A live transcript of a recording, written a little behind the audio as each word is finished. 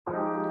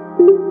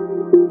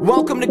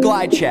Welcome to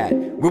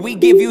GlideChat, where we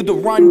give you the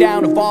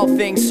rundown of all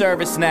things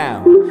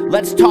ServiceNow.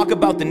 Let's talk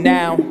about the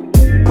now,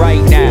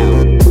 right now.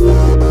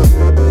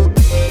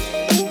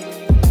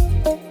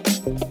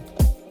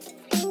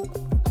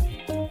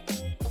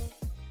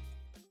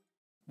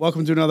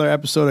 Welcome to another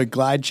episode of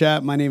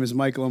GlideChat. My name is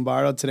Michael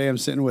Lombardo. Today I'm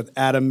sitting with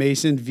Adam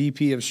Mason,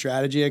 VP of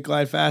Strategy at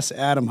GlideFast.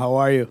 Adam, how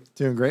are you?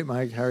 Doing great,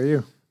 Mike. How are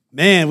you?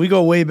 Man, we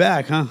go way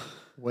back, huh?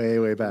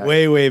 Way back.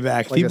 Way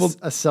back. Like people,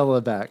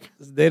 Acela back.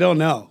 They don't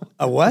know.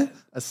 A what?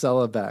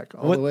 Acela back.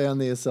 All the way on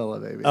the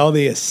Acela, baby. Oh,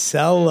 the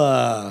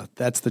Acela.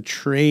 That's the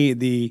train,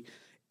 the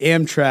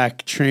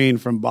Amtrak train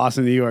from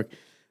Boston, New York.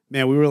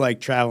 Man, we were like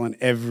traveling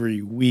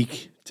every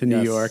week to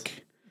New York.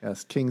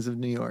 Yes, Kings of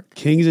New York.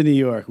 Kings of New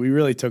York. We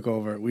really took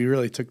over. We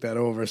really took that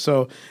over.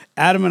 So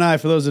Adam and I,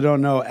 for those that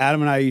don't know,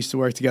 Adam and I used to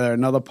work together,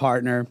 another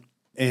partner,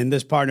 and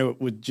this partner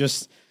was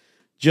just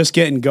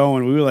getting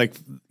going. We were like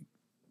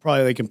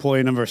probably like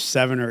employee number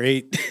 7 or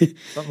 8.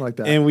 Something like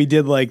that. And we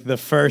did like the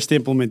first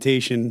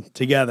implementation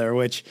together,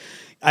 which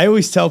I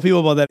always tell people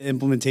about that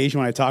implementation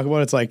when I talk about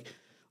it. It's like,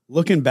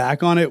 looking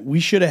back on it,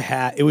 we should have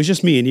had, it was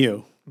just me and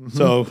you. Mm-hmm.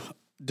 So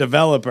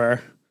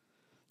developer,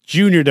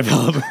 junior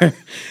developer,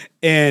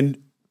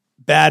 and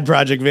bad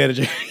project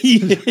manager.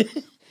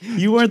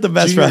 You weren't the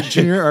best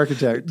junior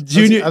architect.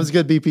 I was a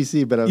good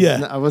BPC, but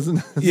I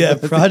wasn't. Yeah,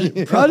 project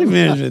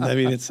management. I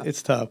mean,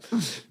 it's tough,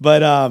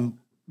 but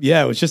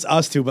yeah, it was just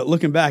us two. But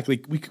looking back,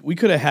 like we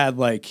could have had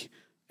like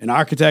an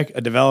architect,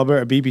 a developer,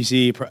 a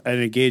BPC,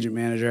 an engagement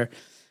manager,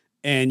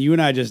 and you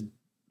and I just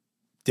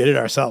did it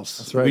ourselves.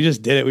 That's right. We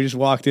just did it. We just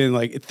walked in,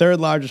 like, third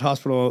largest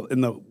hospital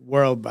in the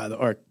world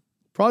or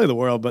probably the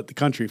world, but the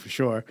country for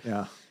sure.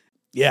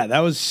 Yeah, that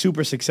was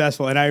super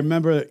successful. And I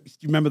remember,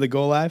 you remember the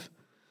go live?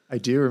 I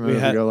do remember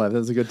the go live. That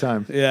was a good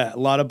time. Yeah, a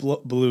lot of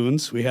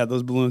balloons. We had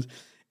those balloons.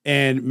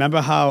 And remember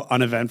how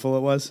uneventful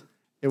it was?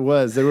 It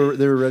was. They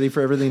were ready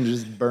for everything to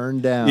just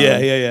burn down.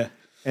 Yeah.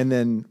 And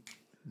then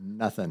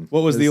nothing.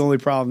 What was the only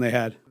problem they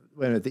had?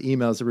 Wait a minute, the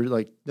emails, they were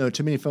like, no,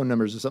 too many phone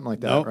numbers or something like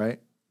that, nope. Right?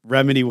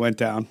 Remedy went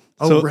down.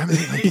 Remedy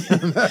went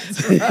down.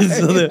 That's right.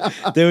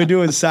 So they were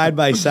doing side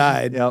by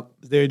side. Yep.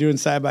 They were doing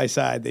side by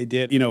side. They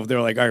did, they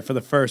were like, all right, for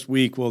the first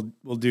week, we'll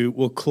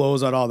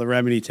close out all the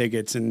Remedy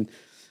tickets and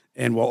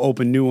we'll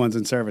open new ones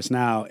in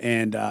ServiceNow.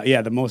 And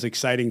the most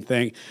exciting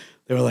thing,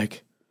 they were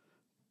like,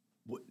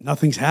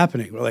 nothing's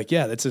happening. We're like,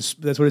 yeah, that's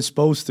what it's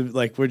supposed to.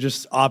 Like, we're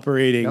just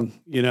operating.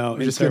 Yep.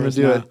 We're just going to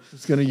do it.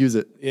 Just going to use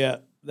it. Yeah,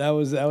 that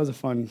was a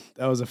fun.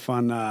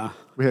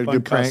 We had a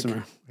good customer.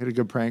 prank. We had a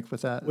good prank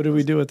with that. What did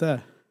we do with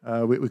that?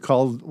 We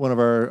called one of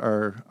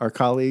our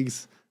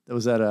colleagues that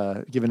was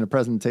at giving a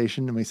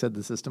presentation, and we said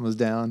the system was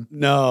down.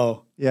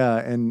 No. Yeah,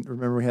 and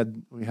remember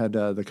we had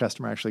the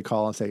customer actually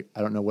call and say,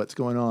 I don't know what's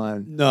going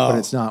on. No, but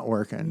it's not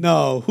working.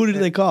 No. Who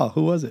did they call?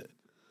 Who was it?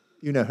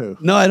 You know who?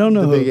 No, I don't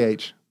know. The Big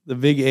H. The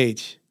Big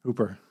H.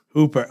 Hooper.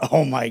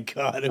 Oh my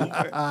God,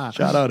 Hooper.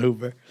 Shout out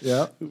Hooper.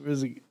 Yeah.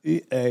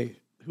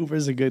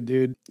 Hooper's a good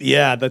dude.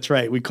 Yeah, that's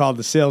right. We called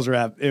the sales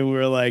rep and we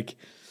were like,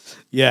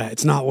 yeah,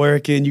 it's not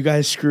working. You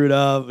guys screwed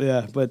up.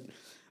 Yeah. But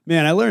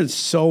man, I learned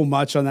so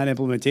much on that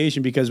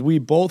implementation because we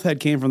both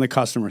came from the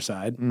customer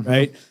side, mm-hmm.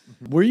 right?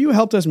 Mm-hmm. Were you a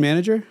help desk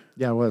manager?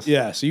 Yeah, I was.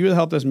 Yeah. So you were the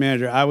help desk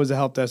manager. I was a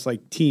help desk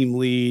like team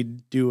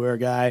lead, doer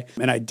guy.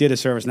 And I did a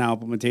ServiceNow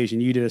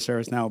implementation. You did a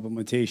ServiceNow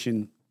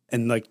implementation.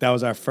 And like, that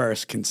was our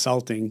first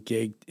consulting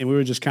gig. And we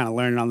were just kind of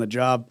learning on the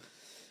job.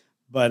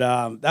 But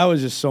that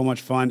was just so much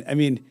fun. I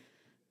mean,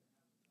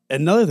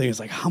 another thing is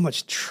like how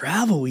much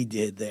travel we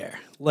did there.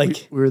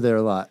 Like we were there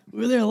a lot.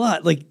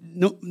 Like,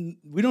 no,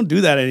 we don't do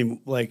that anymore.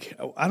 Like,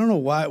 I don't know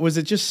why. Was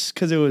it just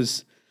because it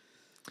was?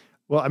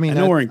 Well, I mean, I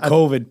know we're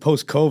in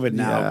post-COVID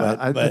now,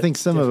 but I think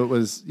some of it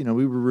was, we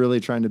were really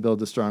trying to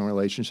build a strong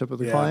relationship with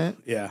the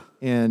client. Yeah.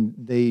 And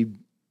they,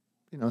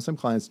 some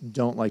clients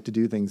don't like to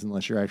do things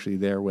unless you're actually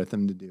there with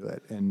them to do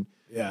it. And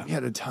we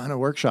had a ton of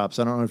workshops.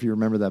 I don't know if you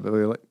remember that, but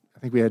I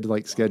think we had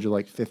to schedule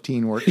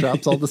 15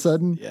 workshops all of a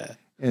sudden. Yeah.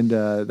 And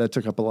that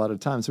took up a lot of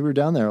time. So we were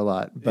down there a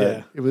lot,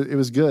 but it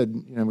was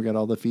good. We got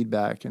all the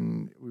feedback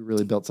and we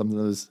really built something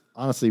that was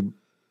honestly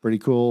pretty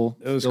cool.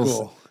 It was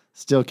cool.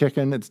 Still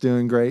kicking. It's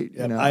doing great.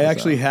 Yep. I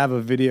actually have a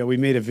video. We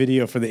made a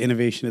video for the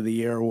Innovation of the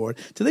Year award.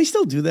 Do they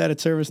still do that at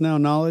ServiceNow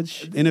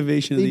Knowledge?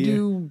 Innovation of the Year? They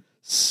do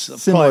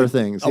similar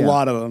things. A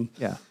lot of them.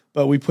 Yeah.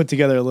 But we put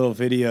together a little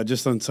video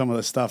just on some of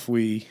the stuff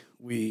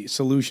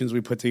solutions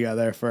we put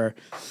together for,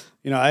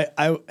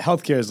 I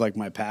healthcare is like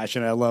my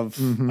passion. I love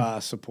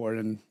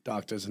supporting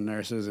doctors and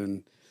nurses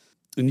and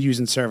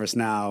using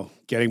ServiceNow,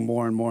 getting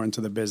more and more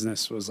into the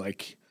business was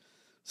like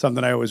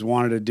something I always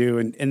wanted to do.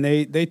 And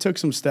they took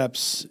some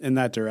steps in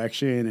that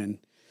direction.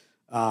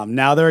 And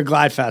now they're a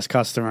GlideFast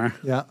customer.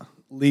 Yeah.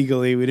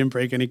 Legally, we didn't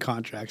break any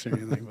contracts or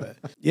anything, but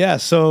yeah.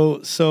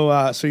 So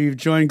you've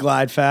joined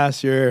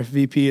GlideFast. You're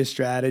VP of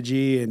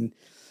Strategy, and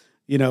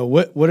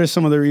what are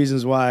some of the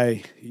reasons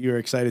why you're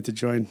excited to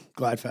join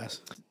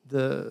GlideFast?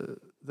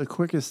 The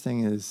quickest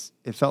thing is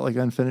it felt like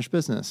unfinished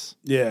business.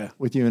 Yeah,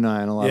 with you and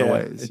I in a lot of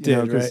ways. It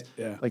did, right?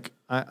 Yeah. Like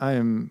I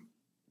am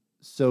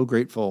so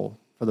grateful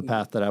for the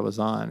path that I was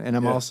on, and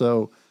I'm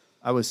also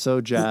I was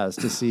so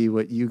jazzed to see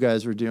what you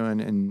guys were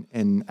doing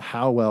and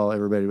how well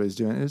everybody was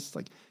doing. It's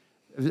like,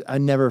 I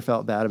never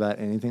felt bad about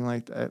anything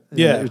like that.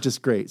 Yeah. It was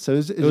just great. So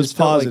it was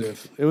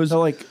positive. It was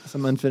like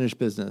some unfinished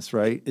business,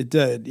 right? It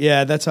did.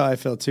 Yeah, that's how I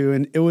felt too.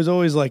 And it was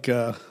always like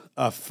a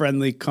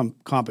friendly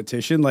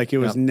competition. Like it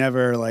was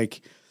never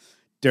like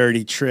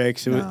dirty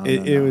tricks.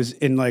 It was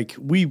in like,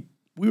 we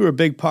were a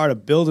big part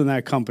of building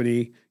that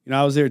company. You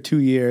know, I was there 2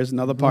 years,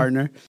 another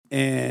partner.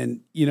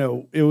 And, you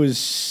know, it was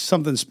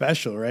something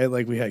special, right?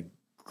 Like we had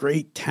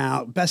great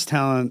talent, best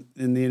talent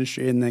in the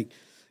industry. And like,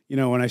 you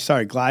know, when I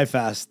started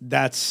GlideFast,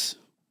 that's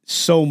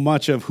so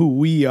much of who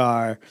we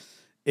are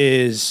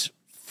is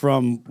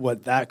from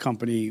what that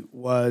company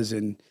was.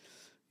 And,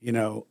 you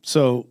know,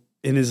 so,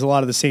 and it's a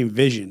lot of the same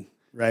vision,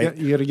 right?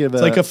 You got to give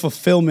it's like a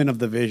fulfillment of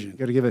the vision. You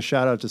got to give a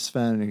shout out to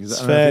Sven,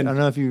 because I don't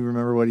know if you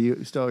remember what he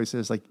used to always say.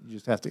 It's like, you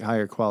just have to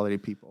hire quality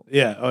people.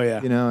 Yeah. Oh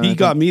yeah. You know, he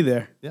got me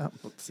there. Yeah.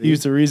 He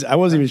used the reason. I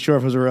wasn't even sure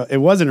if it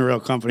wasn't a real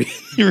company.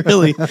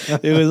 Really,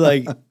 it was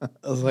like,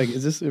 I was like,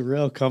 is this a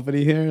real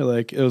company here?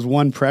 Like it was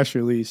one press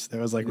release.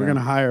 That was like, we're going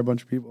to hire a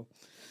bunch of people.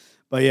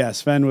 But yeah,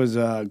 Sven was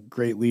a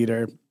great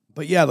leader.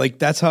 But yeah, like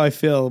that's how I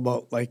feel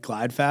about like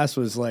GlideFast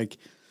was like,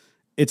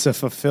 it's a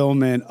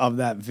fulfillment of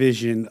that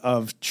vision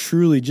of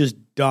truly just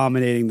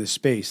dominating the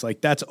space. Like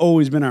that's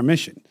always been our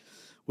mission.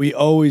 We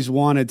always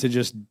wanted to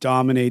just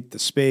dominate the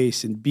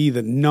space and be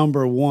the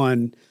number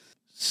one.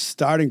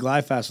 Starting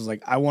GlideFast was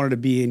like, I wanted to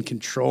be in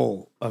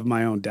control of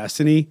my own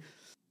destiny.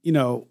 You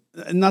know,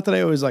 not that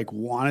I always like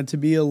wanted to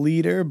be a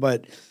leader,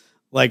 but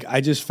like,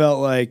 I just felt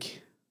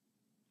like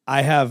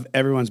I have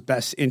everyone's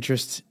best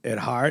interests at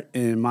heart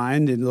and in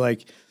mind. And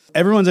like,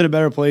 everyone's in a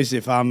better place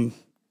if I'm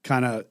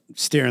kind of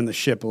steering the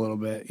ship a little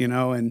bit, you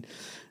know, and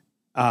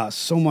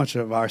so much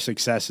of our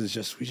success is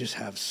just, we just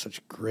have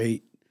such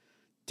great,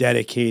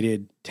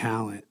 dedicated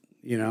talent,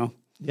 you know?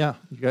 Yeah,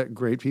 you got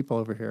great people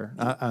over here.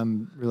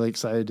 I'm really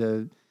excited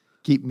to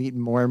keep meeting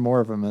more and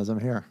more of them as I'm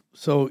here.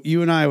 So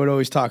you and I would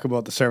always talk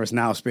about the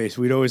ServiceNow space.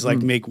 We'd always like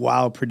make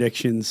wild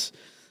predictions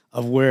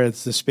of where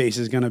the space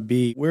is going to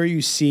be. Where are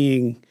you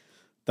seeing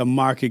the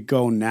market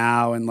go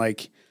now, and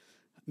like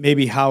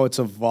maybe how it's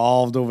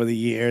evolved over the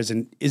years?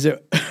 And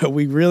are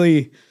we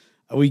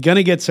going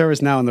to get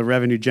ServiceNow in the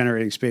revenue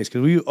generating space?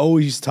 Because we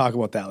always used to talk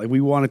about that. Like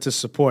we wanted to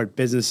support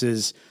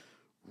businesses'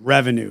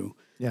 revenue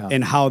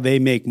and how they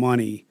make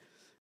money.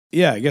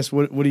 Yeah, I guess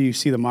what do you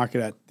see the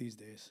market at these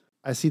days?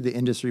 I see the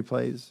industry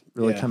plays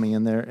really coming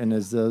in there, and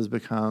as those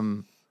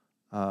become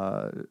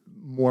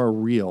more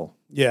real,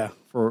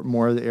 for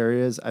more of the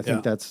areas, I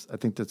think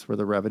that's where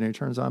the revenue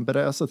turns on. But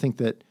I also think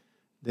that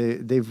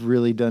they've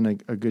really done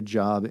a good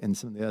job in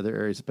some of the other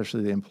areas,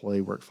 especially the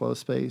employee workflow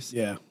space.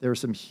 Yeah, there are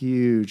some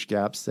huge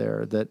gaps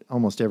there that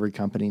almost every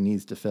company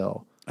needs to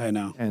fill. I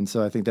know, and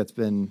so I think that's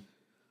been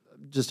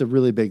just a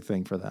really big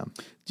thing for them.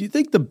 Do you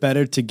think the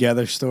better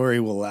together story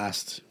will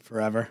last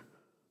forever?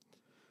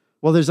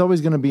 Well, there's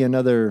always going to be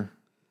another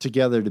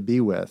together to be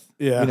with.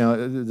 Yeah. You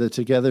know, the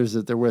togethers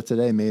that they're with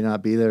today may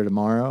not be there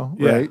tomorrow,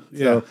 right?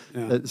 Yeah.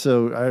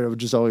 So I would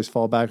just always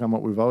fall back on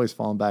what we've always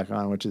fallen back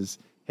on, which is,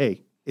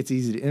 hey, it's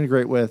easy to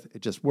integrate with.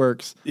 It just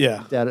works.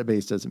 Yeah. The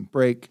database doesn't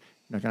break.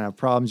 You're not going to have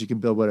problems. You can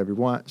build whatever you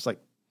want. It's like,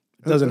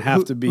 it doesn't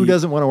have to be. Who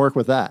doesn't want to work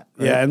with that?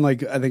 Right? Yeah. And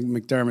like, I think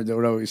McDermott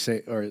would always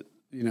say, or,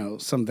 you know,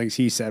 some things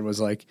he said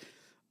was like,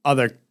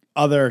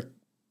 other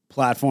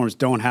platforms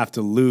don't have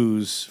to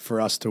lose for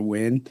us to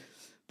win.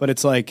 But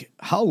it's like,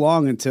 how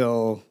long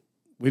until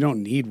we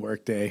don't need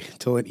Workday,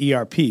 till an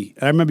ERP? And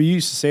I remember you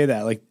used to say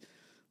that, like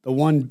the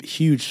one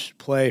huge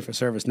play for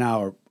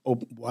ServiceNow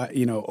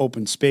or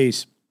open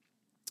space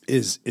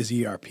is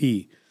ERP,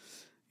 you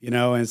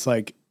know, and it's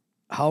like,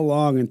 how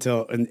long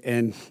until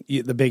and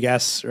the big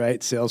S, right?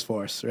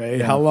 Salesforce, right?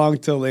 Yeah. How long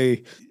till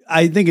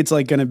I think it's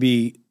like going to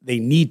be, they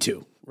need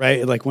to,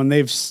 right? Like when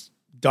they've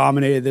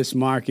dominated this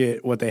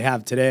market, what they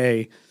have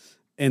today,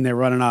 and they're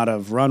running out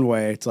of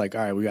runway, it's like,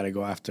 all right, we got to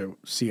go after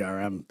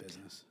CRM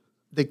business.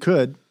 They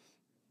could.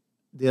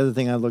 The other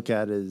thing I look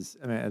at is,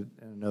 I mean,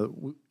 I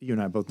know you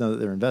and I both know that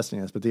they're investing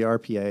in this, but the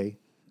RPA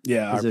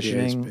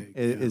positioning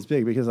is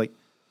big because, like,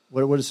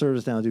 what does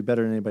ServiceNow do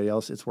better than anybody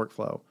else? It's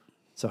workflow.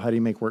 So how do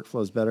you make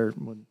workflows better?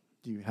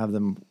 Do you have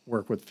them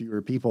work with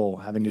fewer people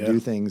having to do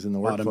things in the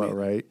workflow,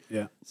 right?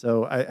 Yeah.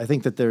 So I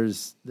think that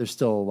there's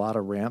still a lot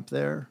of ramp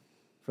there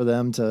for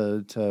them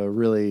to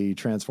really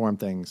transform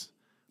things.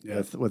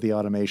 Yeah. With the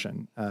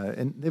automation.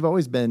 And they've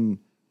always been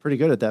pretty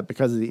good at that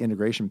because of the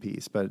integration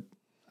piece, but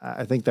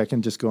I think that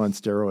can just go on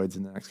steroids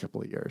in the next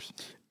couple of years.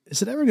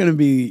 Is it ever going to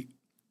be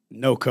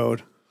no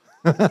code?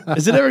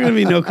 Is it ever going to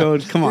be no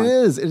code? Come on. It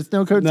is. It's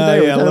no code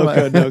today. Yeah, no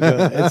code.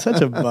 It's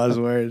such a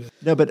buzzword.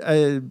 No, but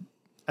I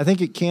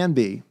think it can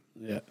be.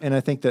 Yeah. And I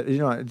think that, you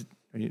know,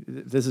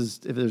 this is,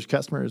 if there's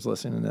customers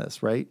listening to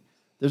this, right?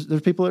 There's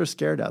people that are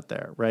scared out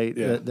there, right?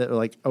 Yeah. That are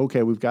like,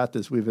 okay, we've got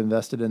this. We've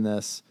invested in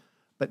this.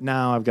 But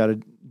now I've got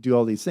to do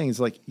all these things.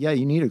 Like, yeah,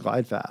 you need a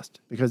GlideFast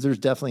because there's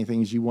definitely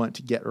things you want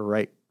to get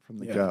right from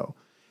the go.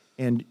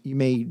 And you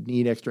may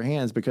need extra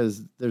hands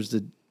because there's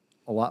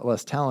a lot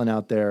less talent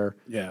out there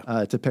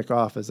to pick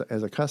off as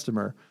a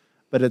customer.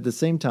 But at the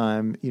same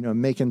time,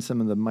 making some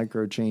of the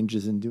micro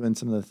changes and doing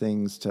some of the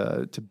things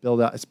to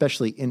build out,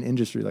 especially in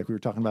industry, like we were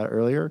talking about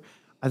earlier,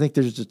 I think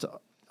there's just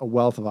a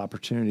wealth of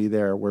opportunity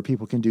there where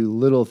people can do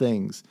little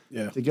things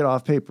to get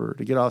off paper,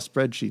 to get off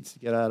spreadsheets, to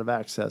get out of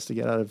Access, to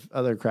get out of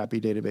other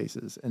crappy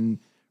databases and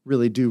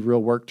really do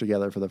real work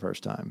together for the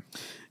first time.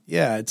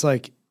 Yeah, it's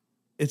like,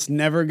 it's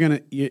never going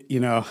to, you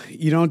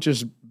don't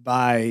just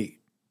buy,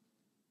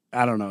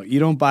 you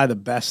don't buy the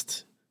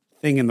best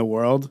thing in the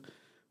world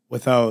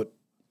without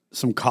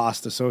some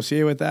cost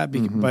associated with that.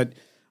 But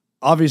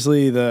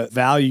obviously the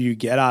value you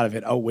get out of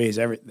it outweighs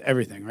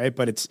everything, right?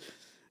 But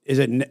is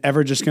it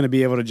ever just going to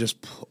be able to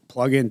just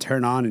plug in,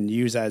 turn on, and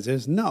use as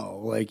is?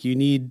 No, like you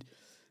need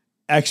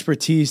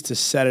expertise to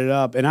set it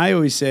up. And I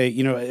always say,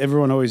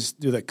 everyone always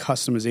do the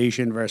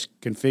customization versus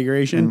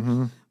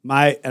configuration.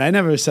 And I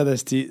never said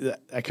this to you,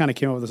 I kind of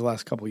came up with this the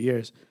last couple of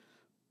years,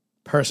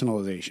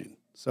 personalization.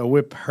 So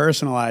we're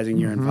personalizing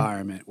your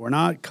environment. We're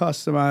not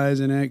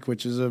customizing it,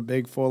 which is a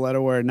big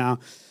 4-letter word now.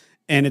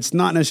 And it's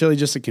not necessarily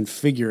just a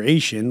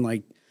configuration.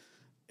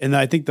 And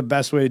I think the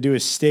best way to do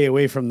is stay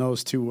away from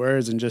those two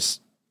words and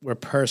just we're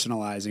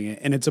personalizing it.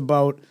 And it's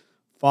about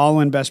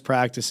following best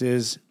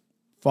practices,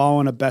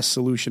 following a best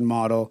solution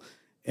model.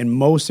 And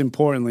most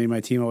importantly, my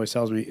team always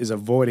tells me, is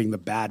avoiding the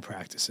bad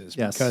practices.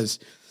 Yes. Because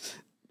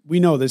we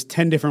know there's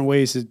 10 different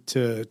ways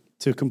to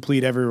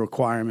complete every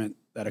requirement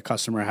that a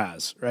customer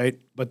has, right?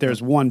 But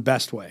there's one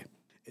best way.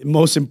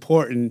 Most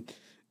important,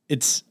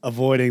 it's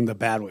avoiding the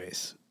bad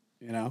ways,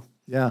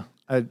 Yeah,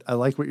 I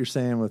like what you're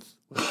saying with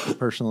the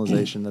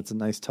personalization. That's a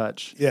nice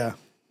touch. Yeah.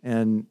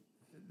 And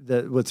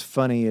what's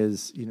funny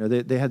is,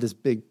 they had this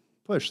big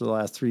push the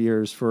last 3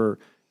 years for,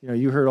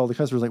 you heard all the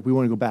customers like, we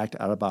want to go back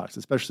to out of box,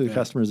 especially the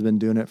customers have been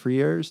doing it for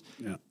years.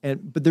 Yeah.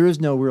 But there is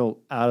no real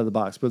out of the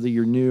box, whether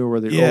you're new or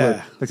whether you're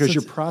older, because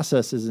your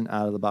process isn't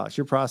out of the box.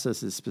 Your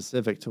process is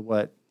specific to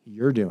what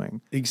you're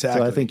doing.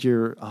 Exactly. So I think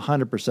you're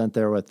 100%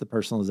 there with the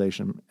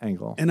personalization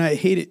angle. And I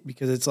hate it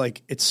because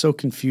it's so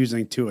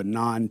confusing to a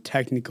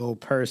non-technical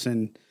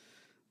person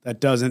that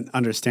doesn't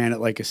understand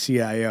it, like a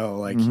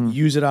CIO,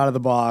 use it out of the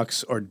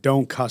box or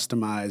don't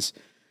customize.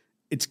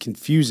 It's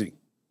confusing,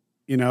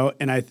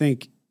 and I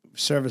think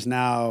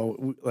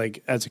ServiceNow,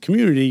 as a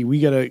community,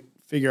 we got to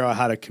figure out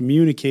how to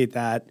communicate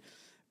that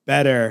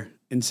better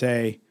and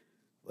say,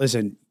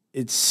 listen,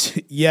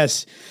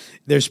 yes,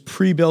 there's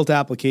pre-built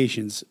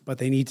applications, but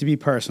they need to be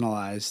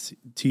personalized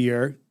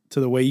to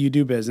the way you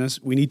do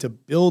business. We need to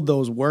build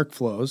those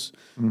workflows.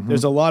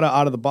 There's a lot of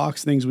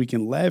out-of-the-box things we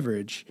can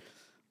leverage,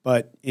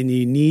 and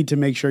you need to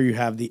make sure you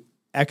have the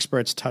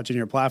experts touching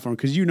your platform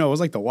because it was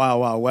like the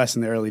wild, wild west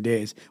in the early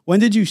days. When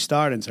did you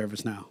start in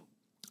ServiceNow?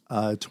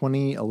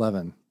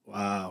 2011.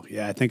 Wow.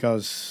 Yeah, I think I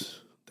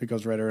was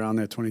right around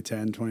there,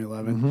 2010,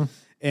 2011.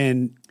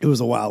 And it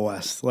was a wild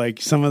west.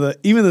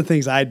 Even the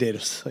things I did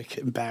was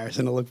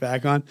embarrassing to look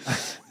back on.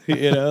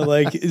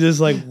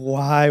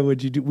 Why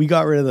would you do? We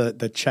got rid of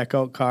the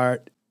checkout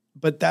cart.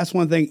 But that's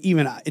one thing,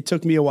 it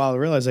took me a while to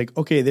realize,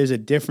 okay, there's a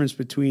difference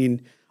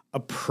between a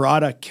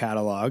product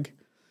catalog,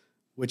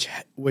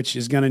 which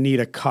is going to need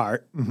a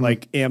cart,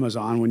 like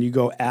Amazon. When you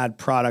go add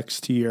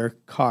products to your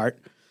cart,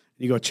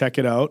 you go check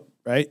it out,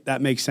 right?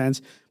 That makes sense.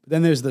 But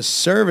then there's the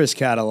service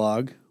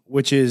catalog,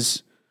 which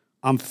is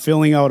I'm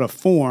filling out a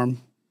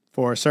form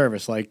for a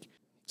service,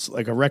 it's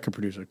like a record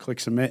producer. Click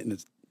submit and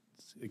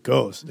it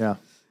goes. Yeah.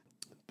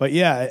 But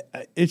yeah,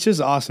 it's just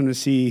awesome to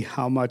see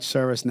how much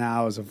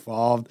ServiceNow has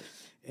evolved.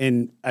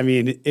 And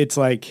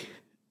I'm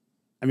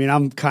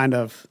kind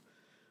of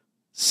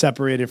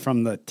separated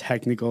from the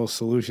technical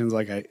solutions.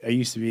 I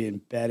used to be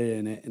embedded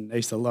in it and I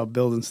used to love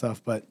building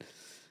stuff. But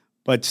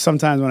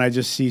sometimes when I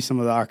just see some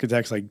of the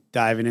architects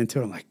diving into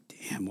it, I'm like,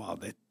 damn, wow,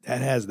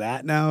 that has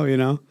that now,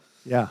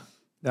 Yeah.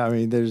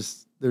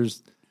 There's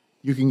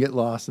you can get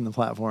lost in the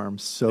platform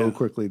so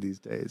quickly these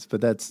days,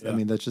 but that's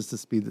just the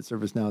speed that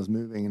ServiceNow is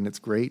moving, and it's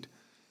great.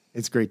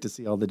 It's great to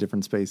see all the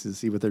different spaces,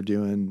 see what they're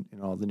doing,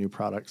 all the new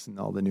products and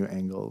all the new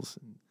angles.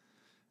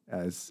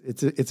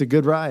 It's a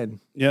good ride.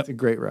 Yeah, it's a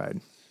great ride.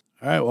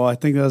 All right. Well, I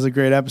think that was a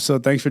great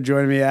episode. Thanks for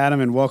joining me,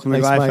 Adam, and welcome to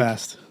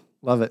GlideFast.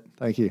 Love it.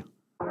 Thank you.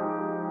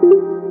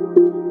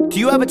 Do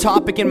you have a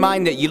topic in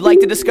mind that you'd like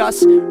to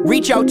discuss?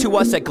 Reach out to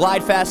us at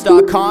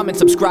glidefast.com and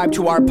subscribe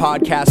to our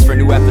podcast for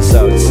new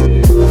episodes.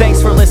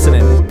 Thanks for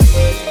listening.